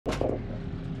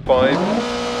5,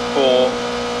 4,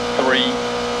 3,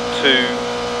 2,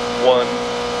 1,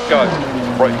 go.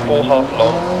 Right 4 half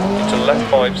long, into left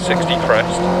 5, 60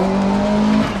 crest.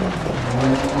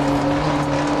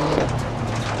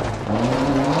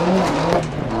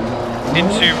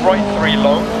 Into right 3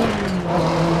 long.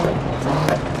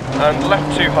 And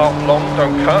left 2 half long,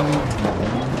 don't cut.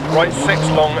 Right 6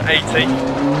 long, 80.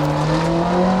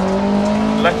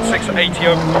 Left 6, 80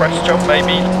 over crest jump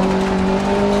maybe.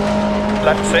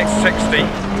 Left 6, 60.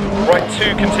 Right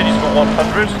 2 continues for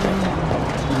 100.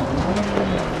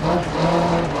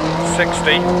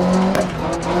 60.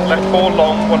 Left 4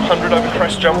 long, 100 over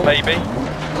crest jump maybe.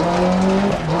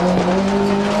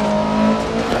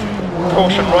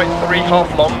 Caution, right 3 half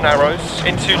long, narrows.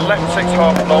 Into left 6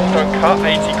 half long, don't cut,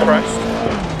 80 crest.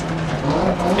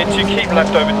 Into keep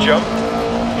left over jump.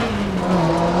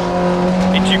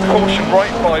 Into caution,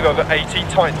 right 5 over 80,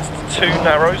 tightens to 2,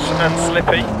 narrows and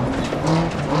slippy.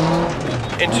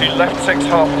 Into left 6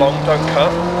 half long, don't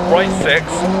cut. Right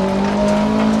 6.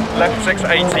 Left 6,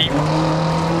 80.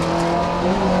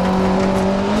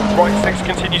 Right 6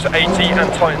 continues 80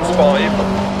 and tightens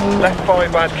 5. Left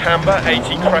 5 bad camber,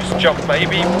 80 crest jump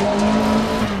maybe.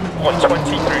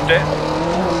 120 through dip.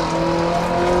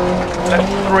 Left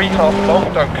 3 half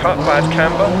long, don't cut, bad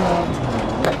camber.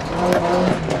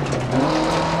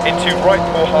 Into right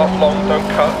 4 half long, don't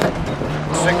cut.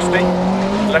 60.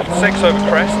 Left 6 over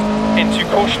crest. Into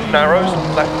caution narrows,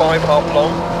 left 5 half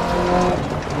long.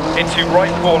 Into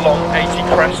right 4 long, 80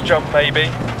 crest jump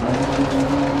maybe.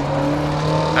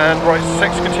 And right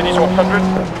 6 continues 100.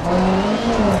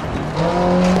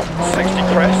 60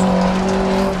 crest.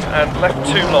 And left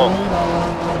 2 long.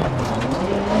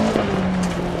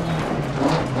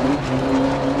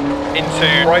 Into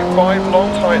right 5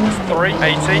 long, tightens 3,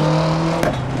 80.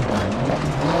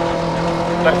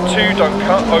 Left 2 don't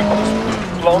cut, opens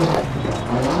long.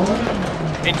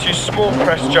 Into small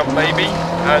crest jump maybe,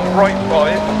 and right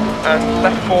 5, and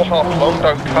left 4 half long,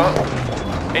 don't cut.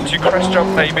 Into crest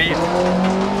jump maybe,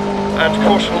 and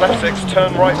caution left 6,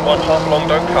 turn right 1 half long,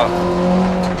 don't cut.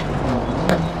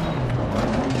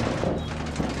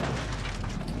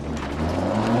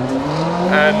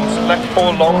 And left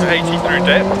 4 long, 80 through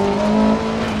dip.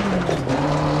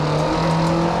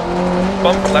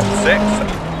 Bump left 6,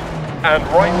 and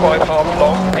right 5 half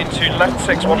long, into left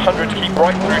 6, 100 to keep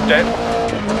right through dip.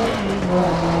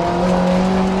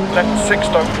 Left 6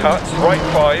 don't cut, right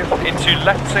 5, into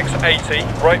left 6, 80,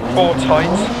 right 4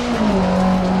 tight.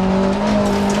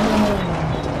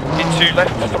 Into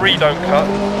left 3 don't cut.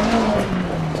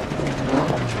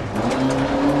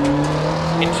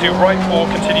 Into right 4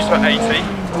 continues for 80.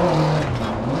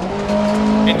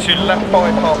 Into left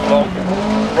 5 half long,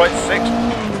 right 6,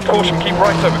 caution keep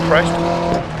right over crest.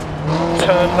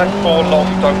 Turn left 4 long,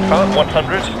 don't cut,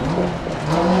 100.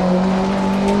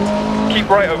 Keep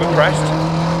right over crest.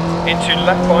 Into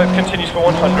left 5 continues for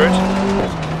 100.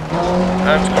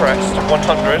 And crest,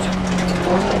 100.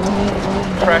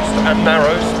 Crest and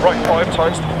narrows, right 5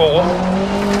 times to 4.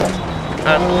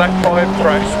 And left 5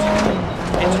 crest.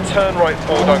 Into turn right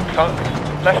 4, don't cut.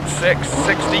 Left 6,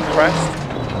 60 crest.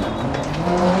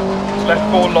 Left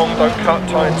 4 long, don't cut,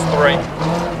 times 3.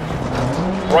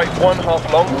 Right 1 half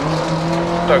long,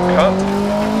 don't cut.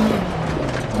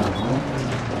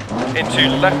 Into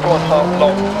left 1 half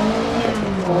long.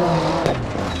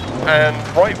 And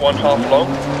right 1 half long.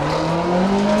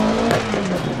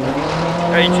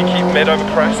 80 keep mid over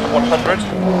crest, 100.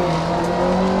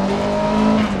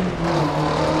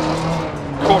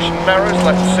 Caution narrows,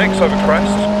 left 6 over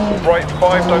crest. Right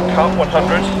 5 don't cut,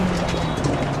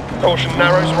 100. Caution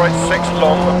narrows, right 6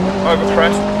 long over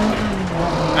crest.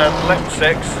 And left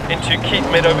 6 into keep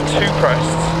mid over 2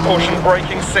 crests. Caution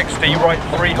braking 60, right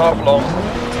 3 half long.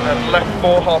 And left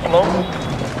 4 half long.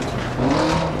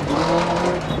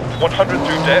 100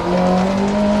 through dip.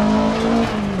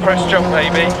 Crest jump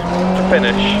maybe to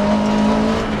finish.